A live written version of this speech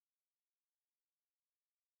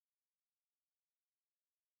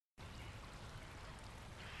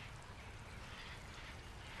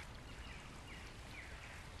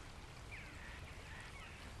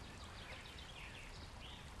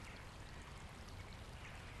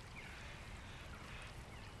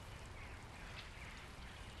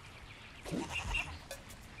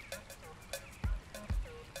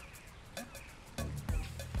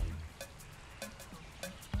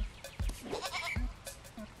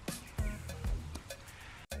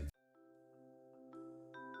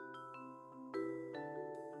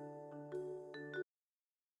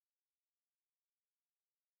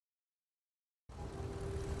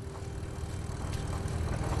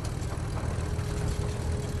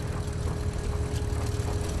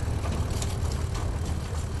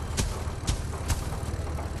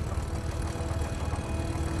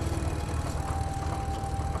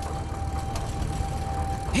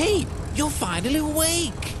Hey, you're finally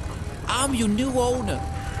awake. I'm your new owner.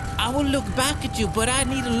 I will look back at you, but I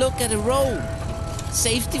need to look at the road.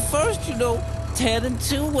 Safety first, 10 and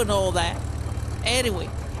 2 and all that. Anyway,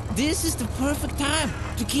 this is the perfect time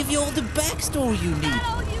to give you all the backstory you need.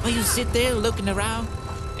 While you sit there looking around.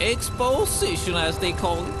 Exposition, as they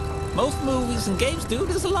call it. Most movies and games do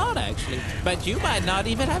this a lot, actually. But you might not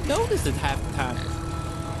even have noticed it half the time.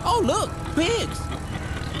 Oh, look, pigs.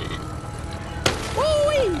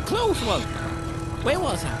 Woo-wee, close one. Where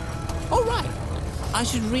was I? All right. I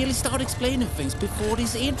should really start explaining things before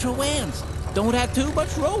this intro ends. Don't have too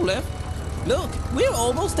much roll left. Look, we're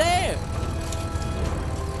almost there.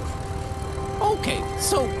 Okay,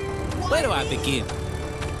 so where do I begin?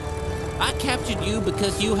 I captured you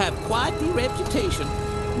because you have quite the reputation,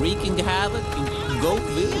 wreaking havoc in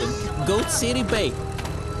Goatville and Goat City Bay.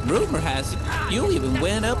 Rumor has it, you even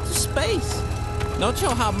went up to space. Not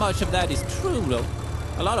sure how much of that is true, though.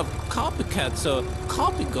 A lot of copycats or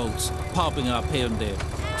copy goats popping up here and there,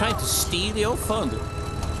 trying to steal your thunder.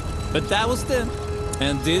 But that was then,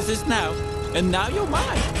 and this is now, and now you're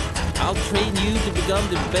mine. I'll train you to become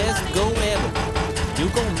the best goat ever.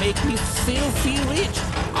 You're gonna make me filthy rich.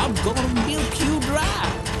 I'm gonna milk you dry.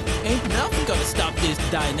 Ain't nothing gonna stop this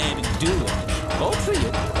dynamic duo, or trio,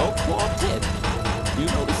 or quartet. You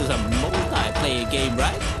know this is a multiplayer game,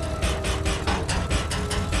 right?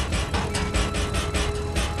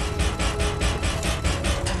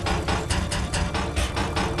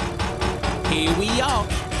 Here we are.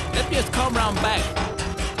 Let me just come round back.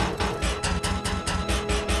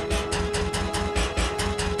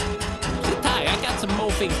 Sit tight, I got some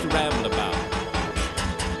more things to ramble about.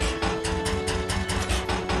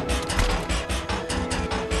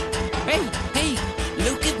 Hey,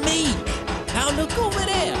 look at me. Now look over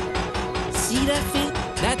there. See that thing?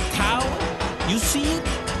 That tower? You see it?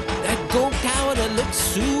 That goat tower that looks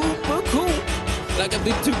super cool. Like a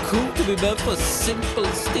bit too cool to be meant for a simple,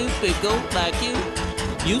 stupid goat like you.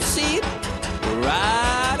 You see it?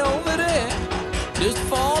 Right over there. Just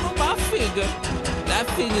follow my finger. That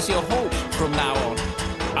finger's your hope from now on.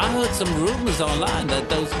 I heard some rumors online that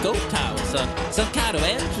those goat towers are some kind of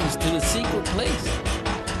entrance to a secret place.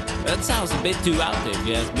 That sounds a bit too out there, if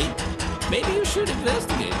you ask me. Maybe you should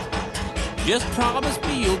investigate. Just promise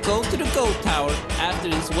me you'll go to the goat tower after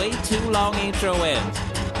this way too long intro ends.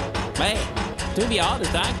 Man, to be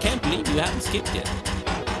honest, I can't believe you haven't skipped yet.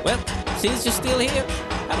 Well, since you're still here,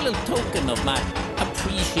 have a little token of my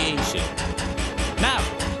appreciation. Now,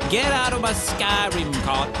 get out of my Skyrim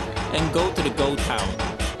cart and go to the goat tower.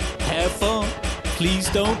 Have fun. Please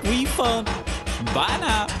don't refund. Bye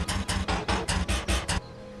now.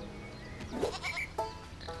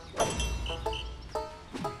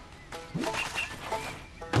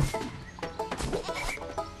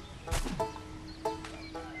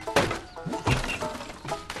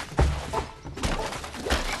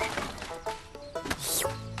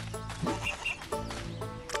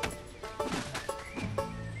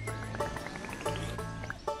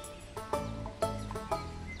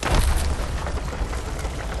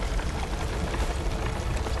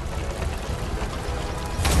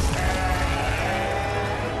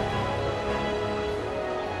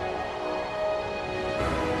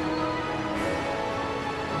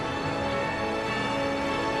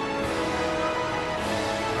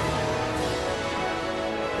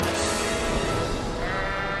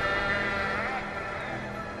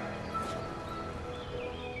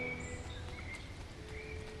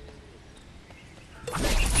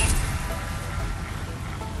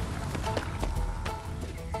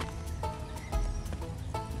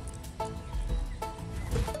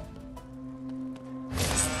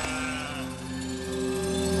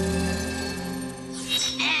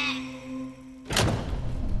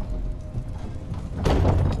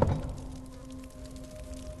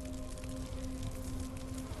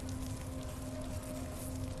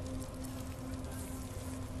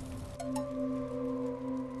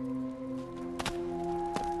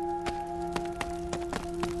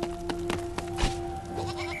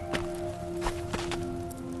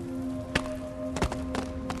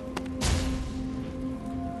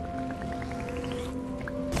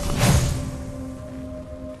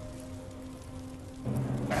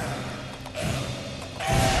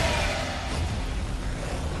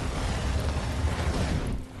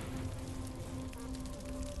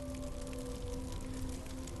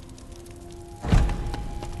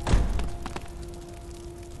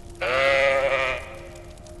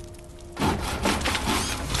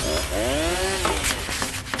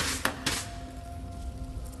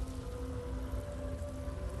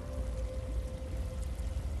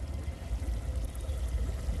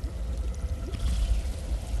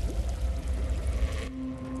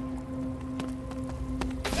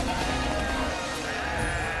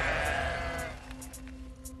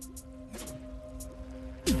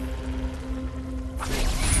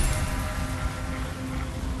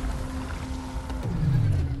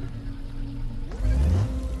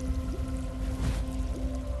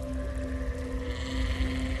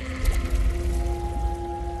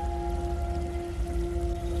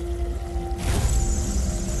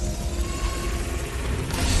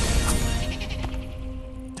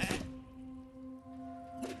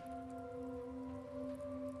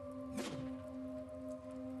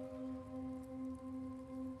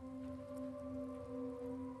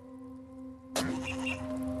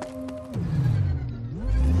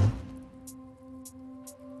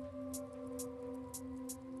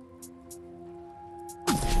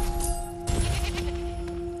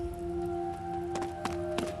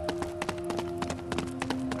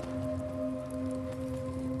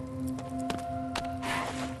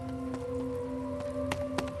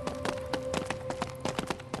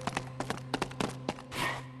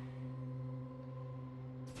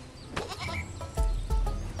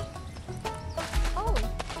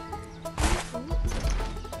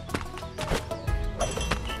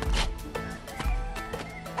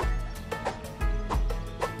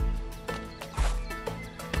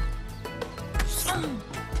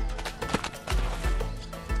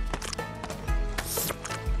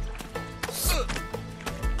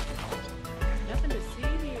 Nothing to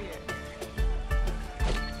see here.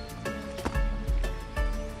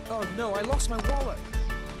 Oh no, I lost my wallet.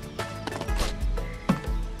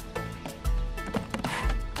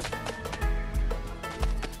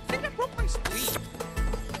 I think I broke my sleeve.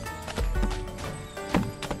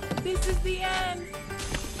 This is the end.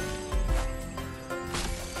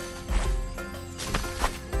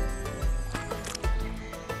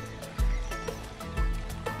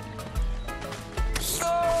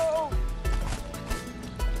 No!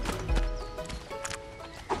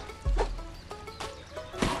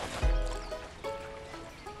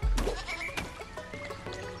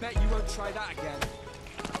 Bet you won't try that again.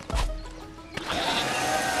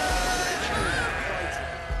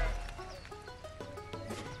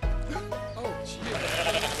 Oh, jeez.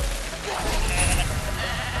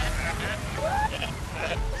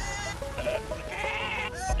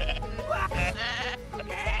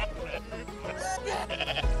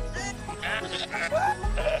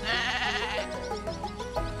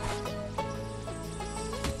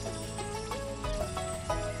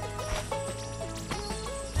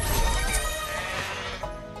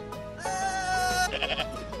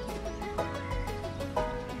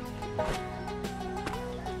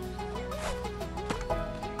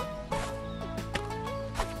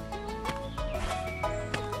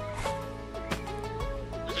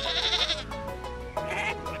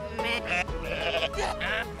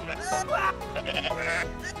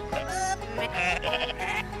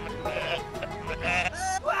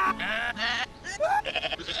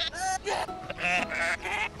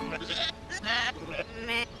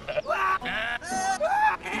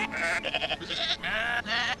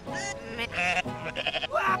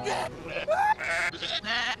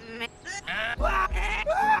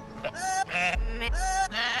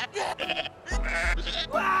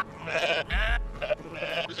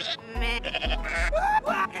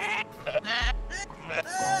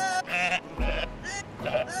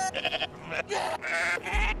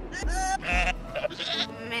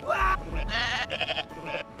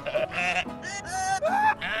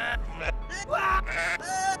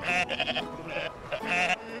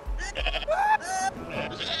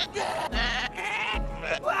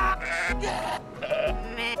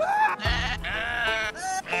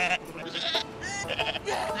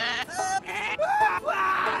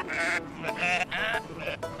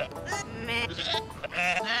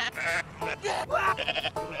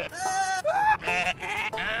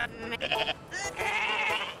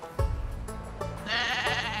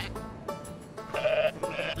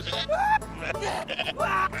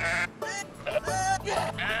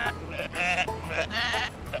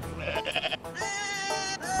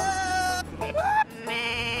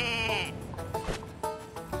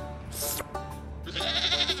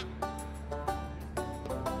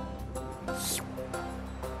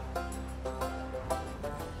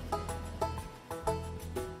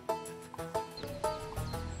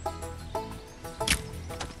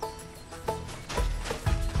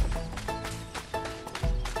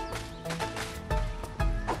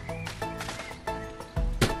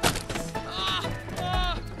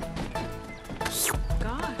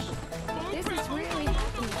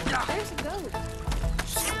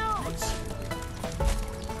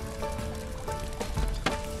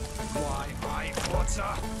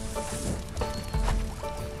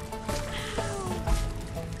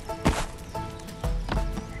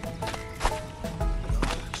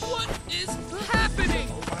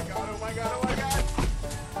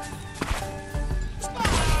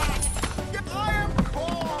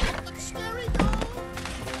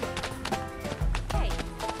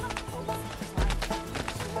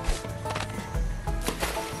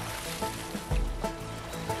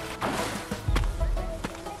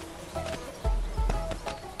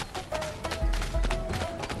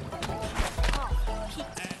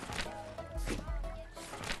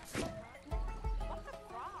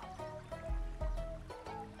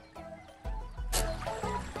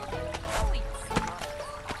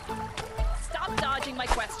 dodging my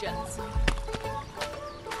questions.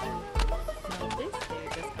 Now this day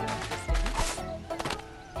just got interesting.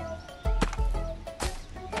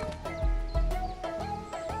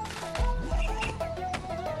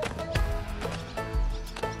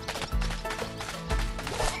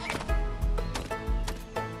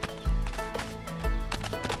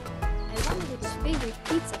 I wonder which favorite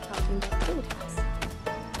pizza topping that food has.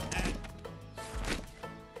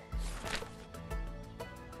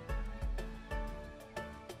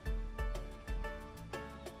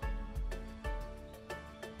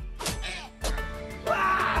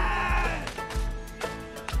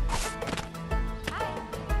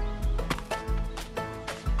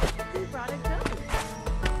 Who brought a goat?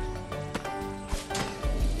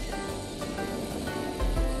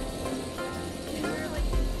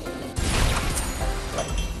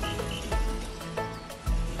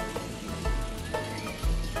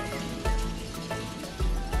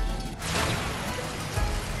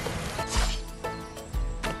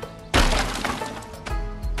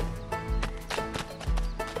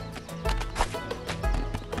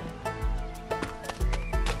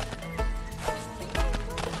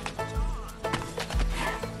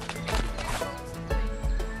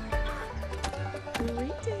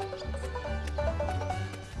 Greetings.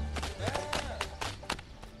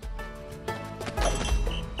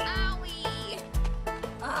 Owie!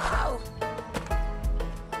 Ow!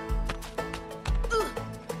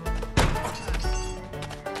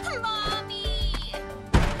 Mommy!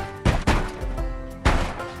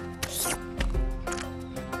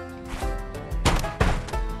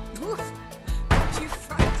 Oof. You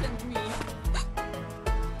frightened me.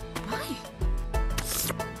 Why?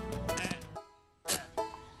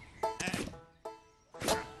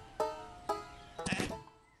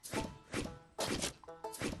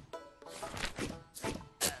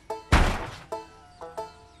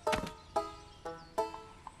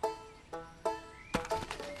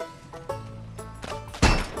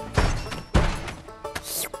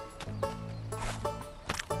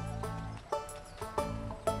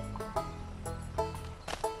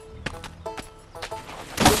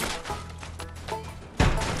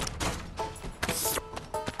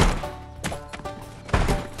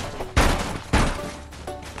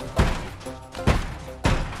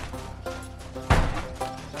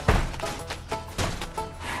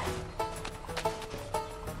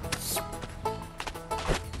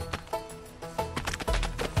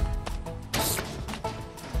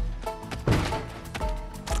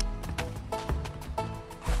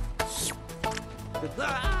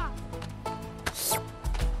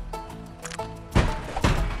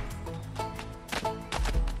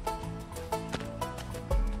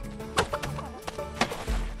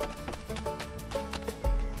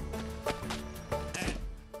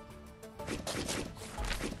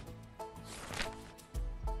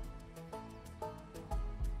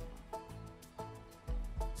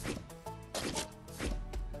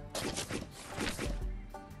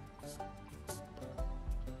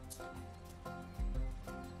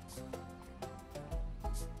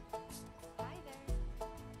 Hi there.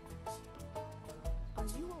 Are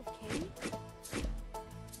you okay?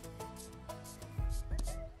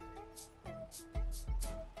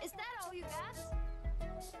 Is that all you got?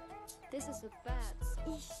 This is a bad.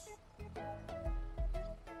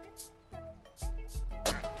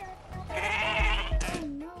 Oh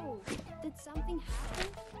no! Did something happen?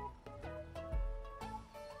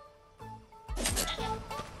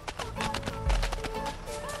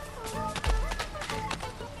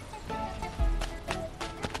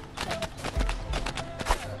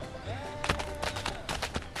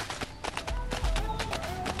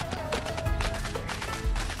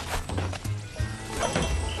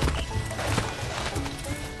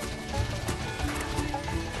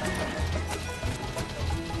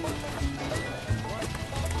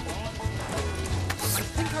 I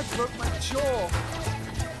think I broke my jaw.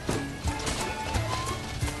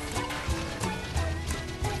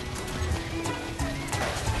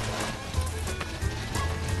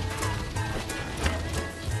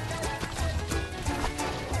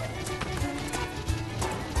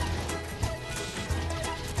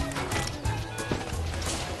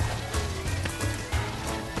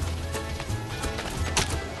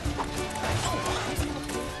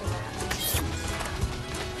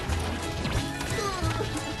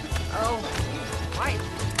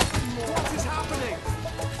 What is happening?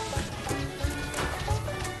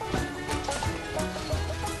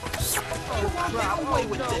 Oh crap! Oh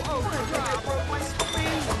no! Oh crap! I broke my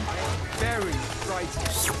screen! Very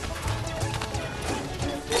frightened.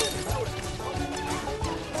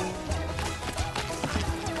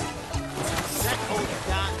 That all you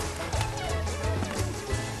got?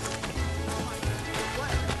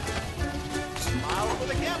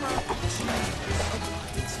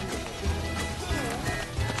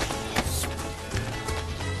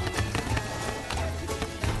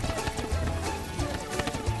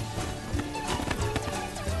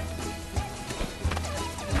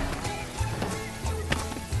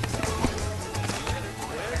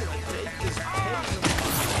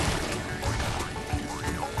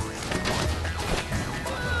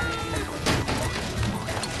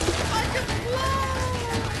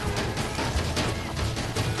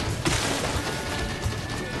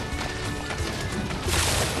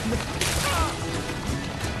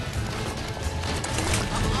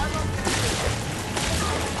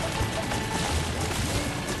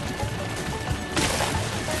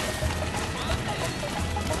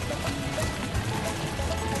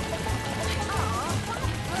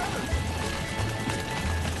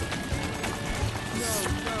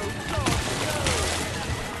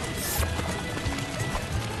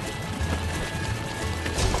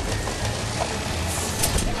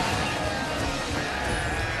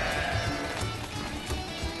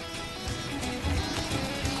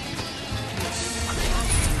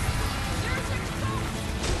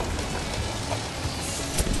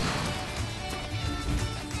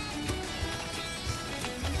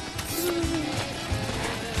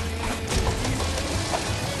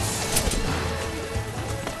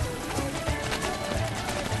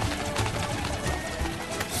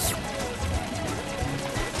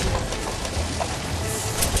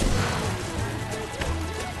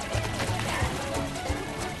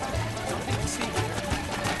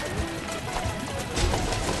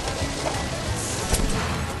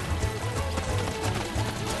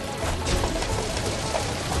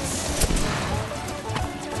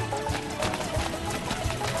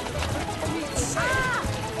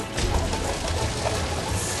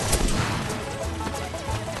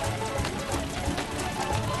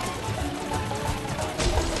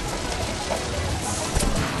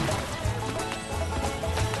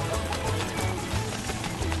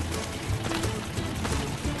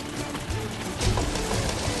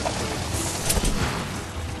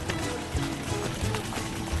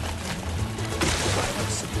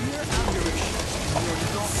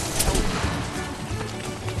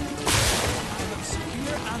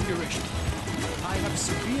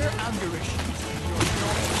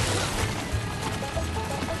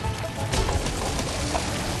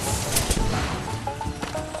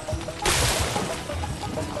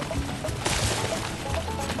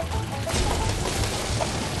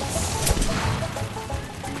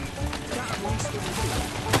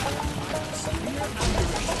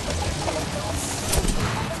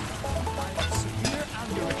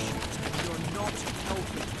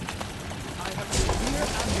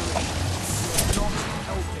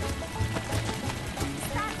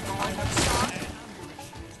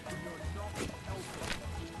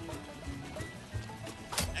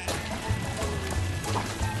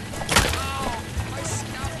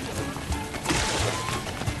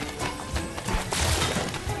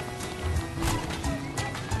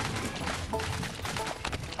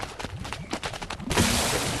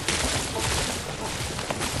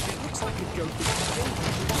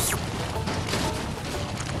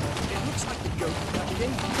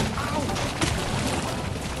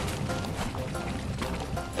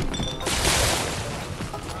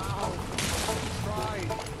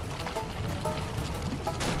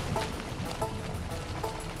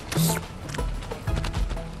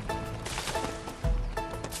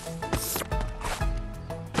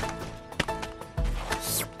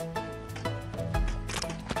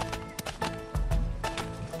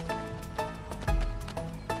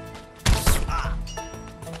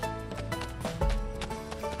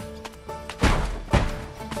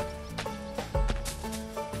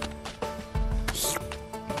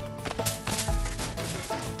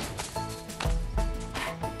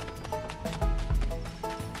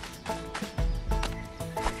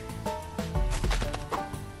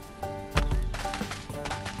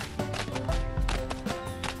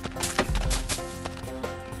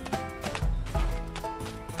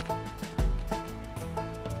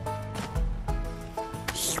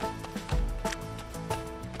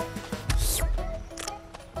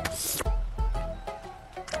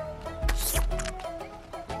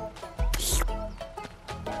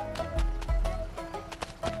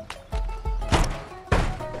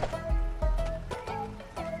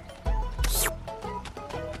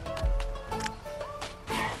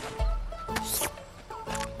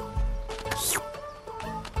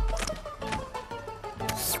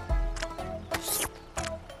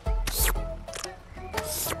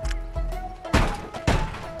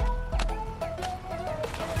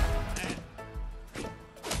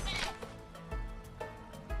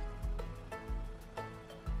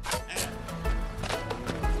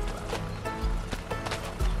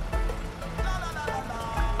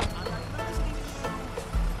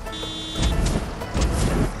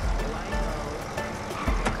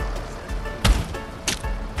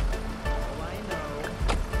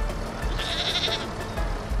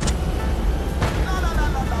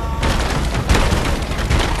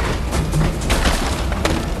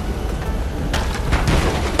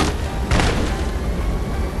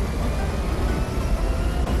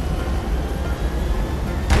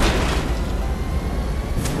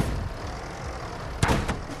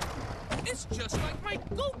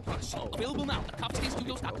 my goat plushie. Available now at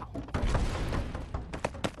CopsKstudios.com.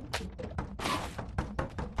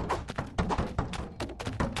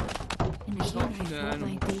 And again, I thought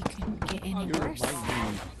my day couldn't get any worse.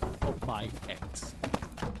 Of my ex.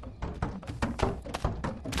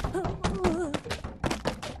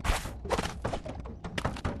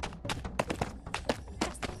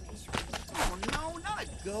 Oh no, not a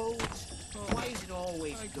goat. Why is it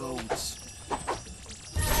always goats?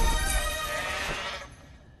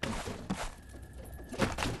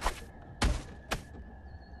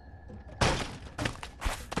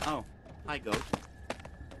 Oh, hi goat.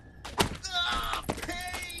 Ah,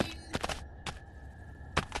 pain!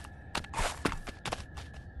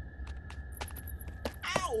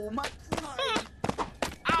 Ow, my pride!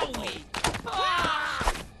 Owie!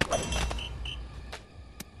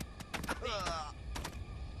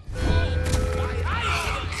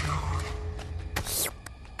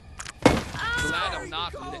 Glad I'm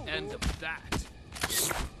not on the end of that.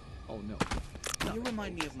 Oh no. You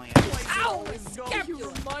remind me of my ex. Ow! You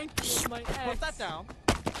remind me of my ex. Put that down.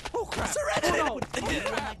 Oh crap! Serenity! Oh, no.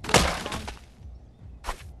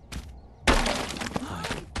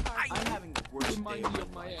 I'm having the worst day Remind of me my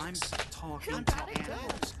of my life. I'm ex. talking to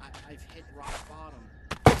animals. I've hit rock bottom.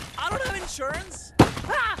 I don't have insurance.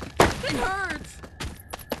 It hurts!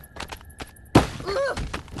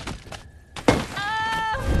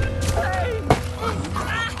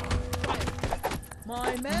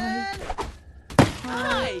 My man!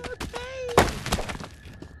 Hi!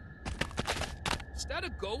 Is that a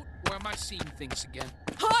goat, or am I seeing things again?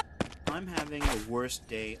 I'm having the worst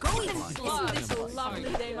day of my life. Isn't this a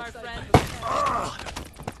lovely day, my friend? Oh,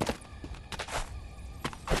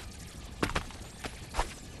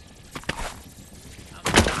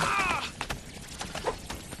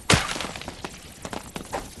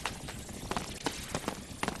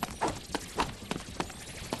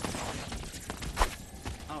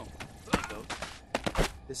 hi goat.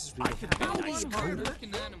 This is really Owie, nice.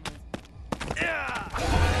 hard-working animal.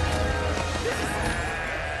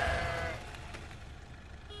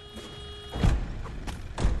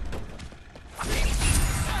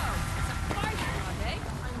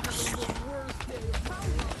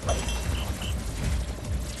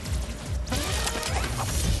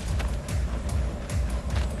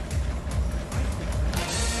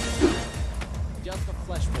 Just a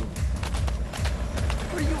flesh wound.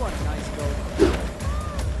 What are you on, nice goat?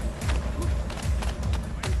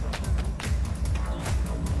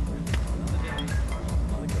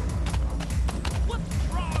 What's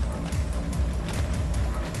wrong?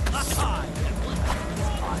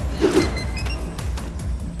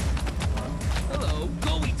 Hello,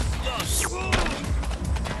 go eat slugs.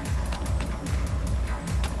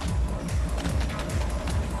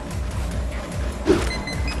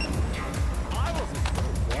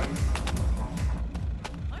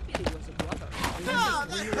 Ah,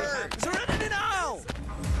 that hurt! Serenity now!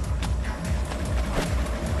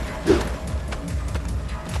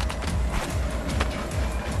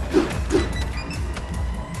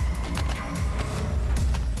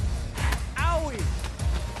 Owie!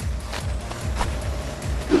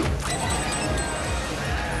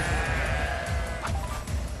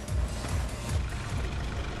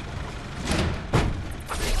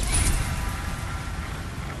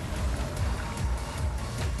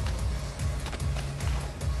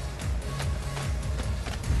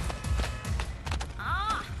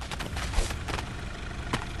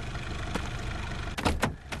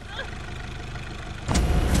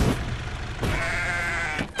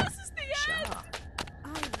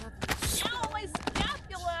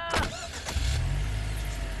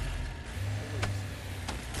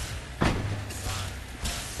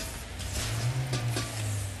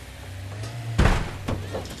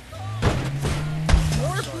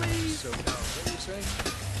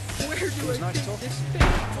 Where do I get this thing?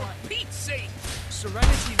 For Pete's sake!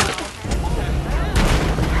 Serenity now.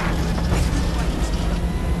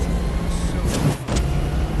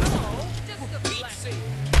 Hello? Just for Pete's sake.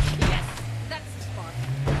 Yes, that's the spot.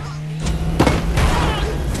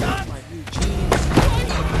 My new jeans.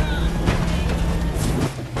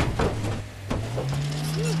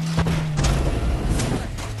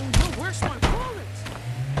 Oh no, where's my wallet?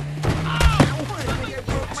 I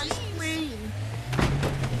broke my spleen!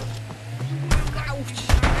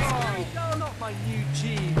 Oh, no, not my new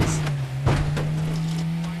jeans.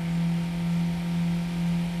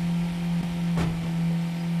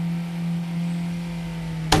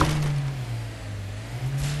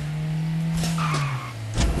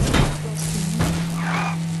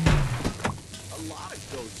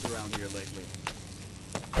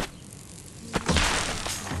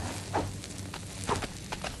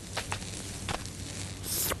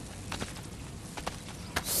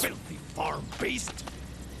 beast!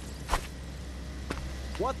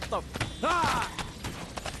 What the? Ah!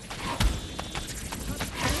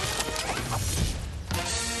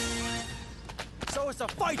 So it's a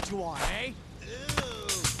fight you want, eh?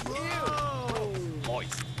 Ew!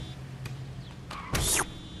 Moist.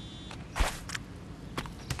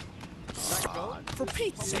 Let go. For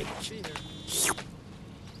Pete's sake!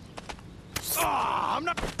 Ah! I'm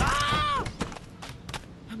not. Ah!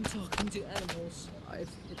 I'm talking to animals. I've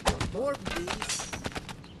hit More, please.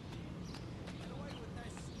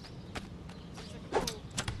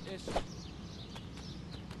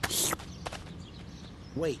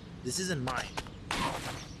 Wait, this isn't mine.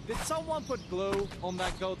 Did someone put glue on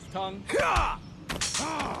that goat's tongue?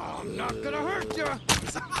 I'm not gonna hurt you! Now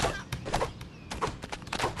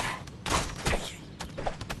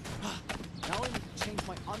I need to change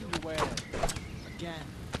my underwear. Again.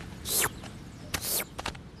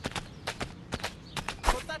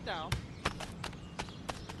 Put that down.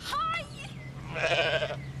 Hi!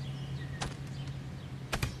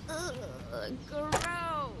 Ugh,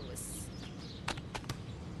 gross.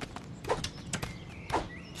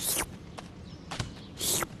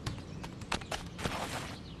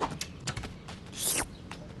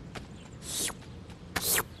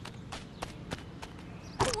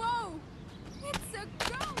 Whoa! It's a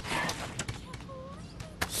goat! I can't believe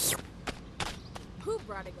it. Who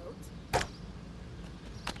brought a goat?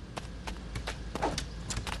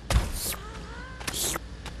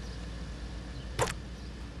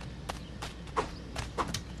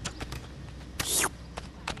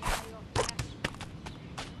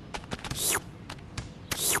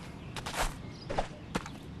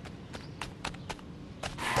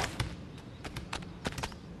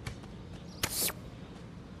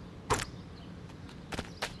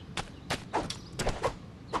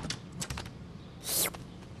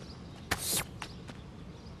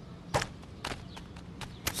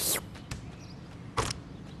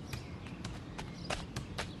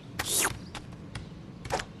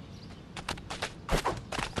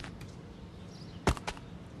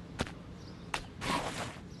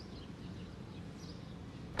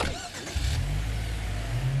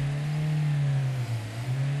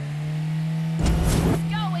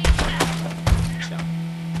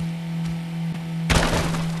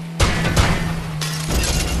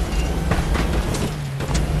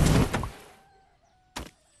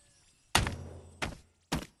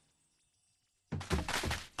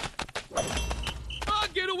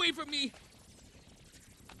 Get away from me!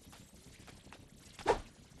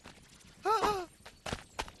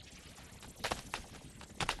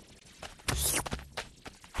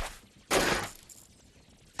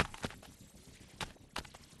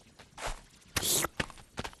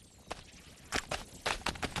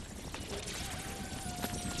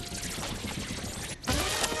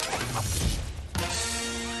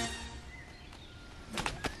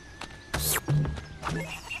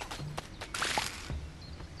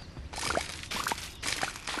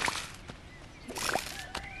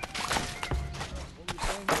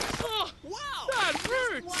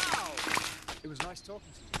 It was nice talking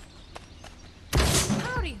to you.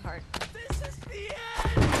 Howdy, Heart. This is the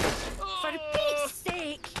end! For Pete's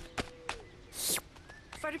sake!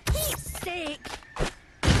 For Pete's sake!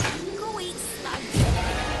 Go eat slugs! Go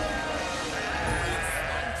eat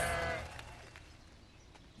slugs!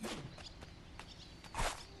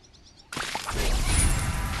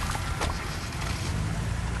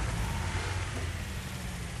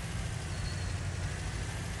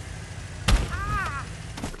 Ah!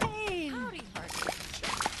 Pain! Howdy, Heart.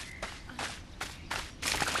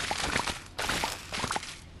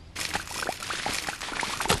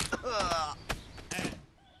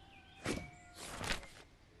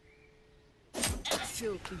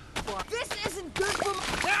 Filthy. This isn't good for my...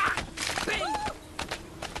 Ah! Bing!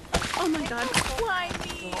 Oh my god. Why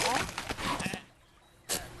me?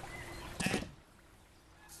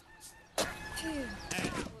 Ew.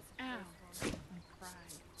 Ow. I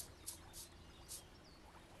cried.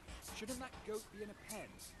 Shouldn't that goat be in a pen?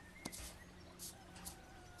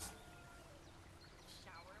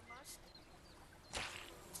 Shower much?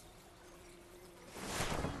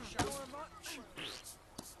 Shower much?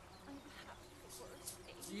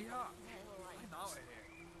 Yeah, I'm out of here.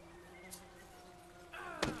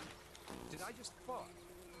 Did I just fart?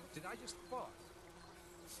 Did I just fart?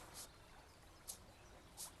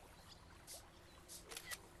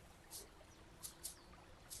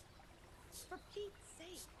 For Pete's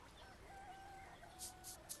sake.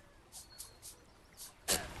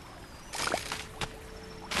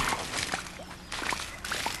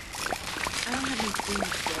 I don't have any food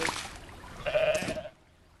today.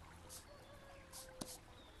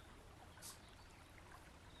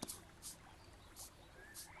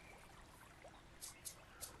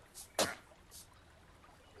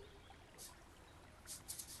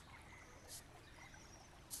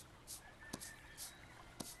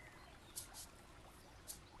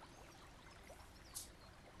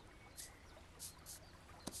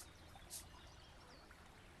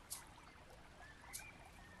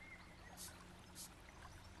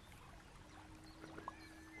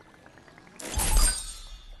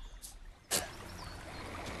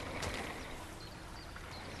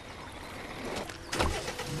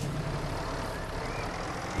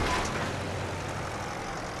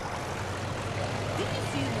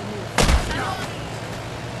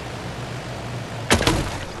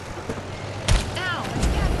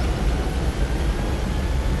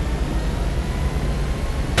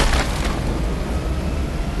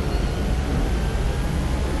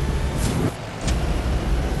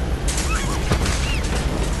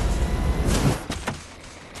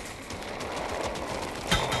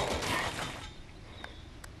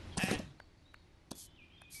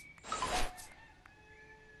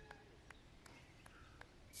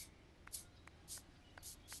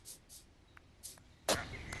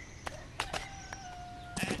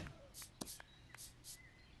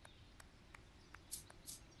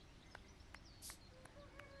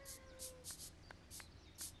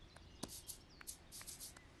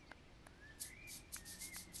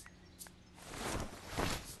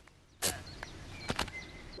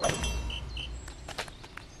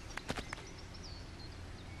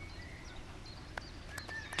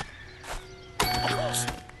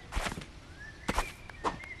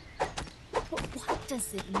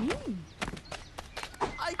 does it mean?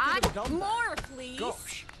 I could have done that. More, please.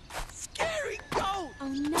 Gosh. Scary goat! Oh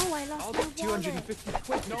no, I lost I'll my get wallet. 250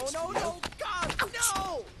 quid. No, no, no! God,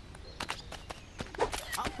 no!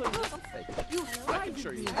 I'll put it something. You I can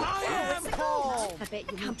show you. I am home! I bet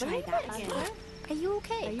you won't try that again. Are you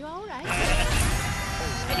okay? Are you alright?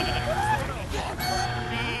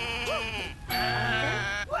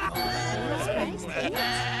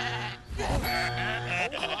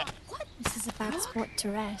 What? This is a bad spot to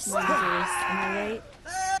rest. Am I right?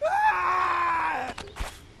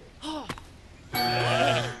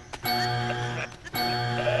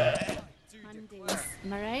 Mondays.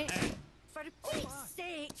 Am I right? For Pete's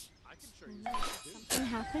sake. I can show you. Something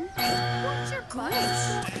happened? What's your butt?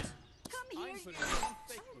 Come here, you.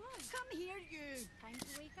 Come here, you. Time to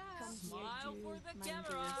wake up. Smile for the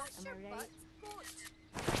camera. Am I right?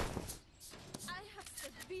 I have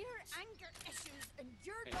severe anger issues and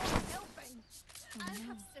you're not helping. I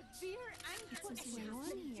have severe anger What's issues going on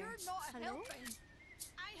and here? you're not Hello? helping.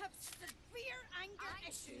 I have severe anger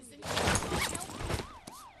issues and you're not helping.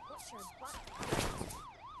 What's your butt?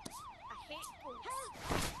 I hate goats. Help!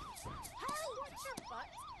 Help! What's your butt?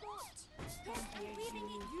 Goat. Goat, I'm waving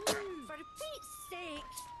at you. For Pete's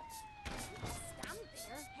sake. Stand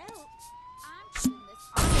there. Help. I'm doing this.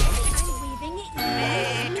 I'm waving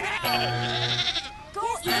at you.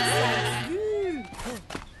 Goat, you.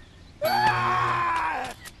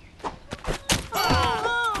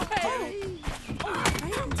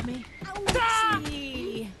 Frightened me.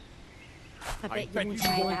 Ouchie. I bet you won't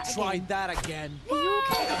try that try again. that again. Are you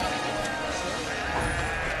okay?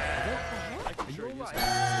 I can show you.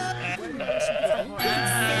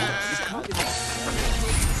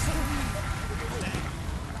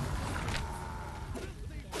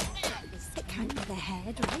 It can't be the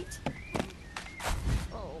head, right?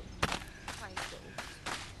 Oh, kind of.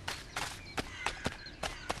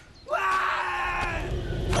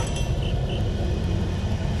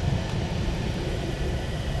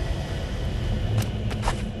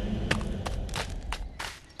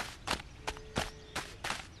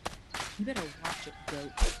 You better watch it,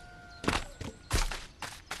 goat.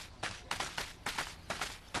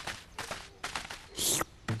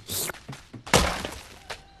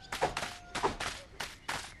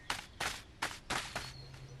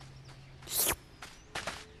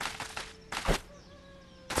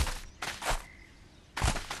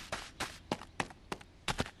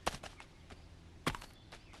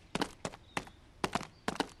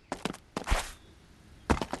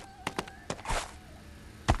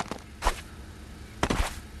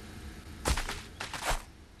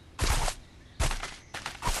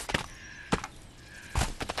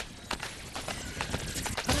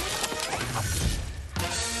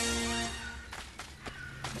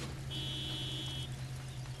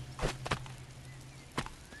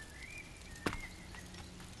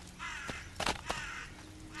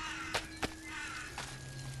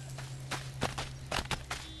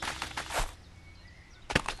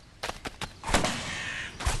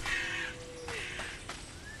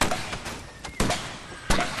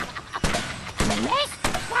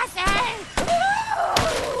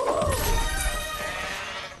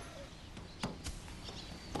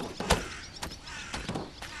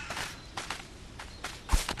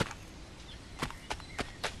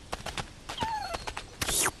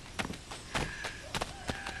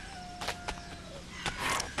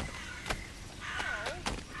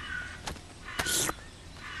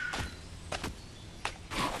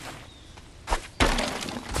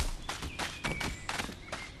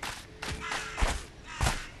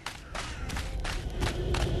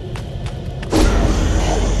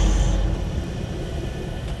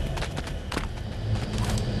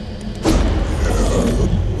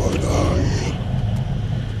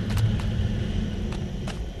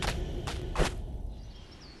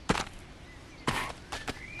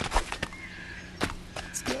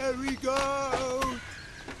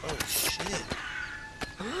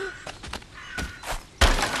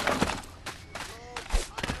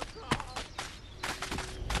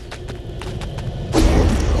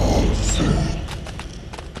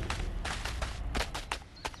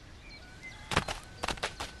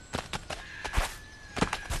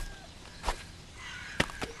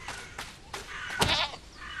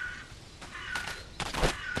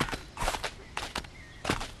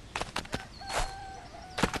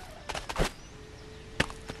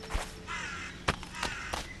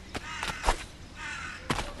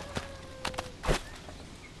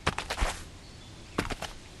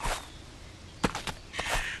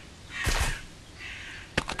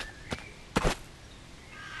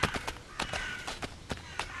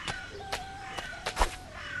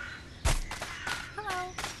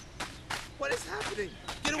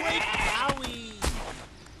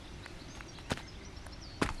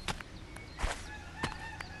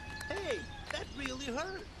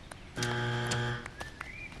 hurt.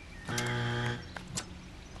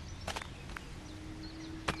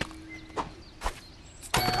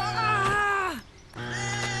 Oh,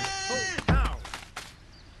 now.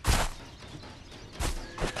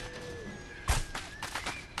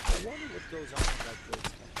 I wonder what goes on in that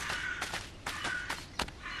goat's head.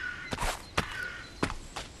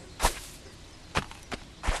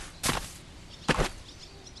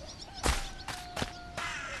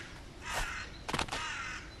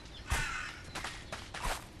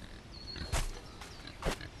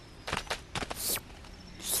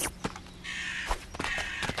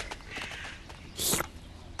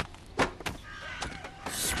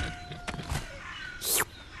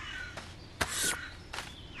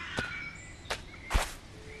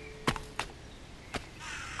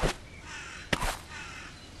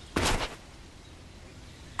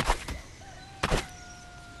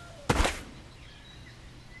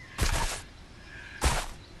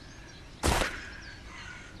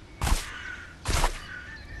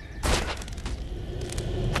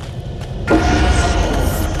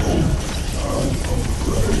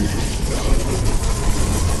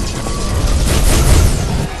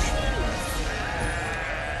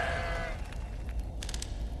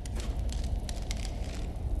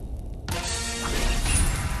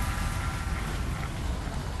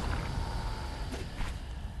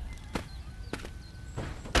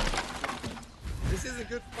 This is a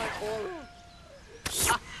good fight, Oro.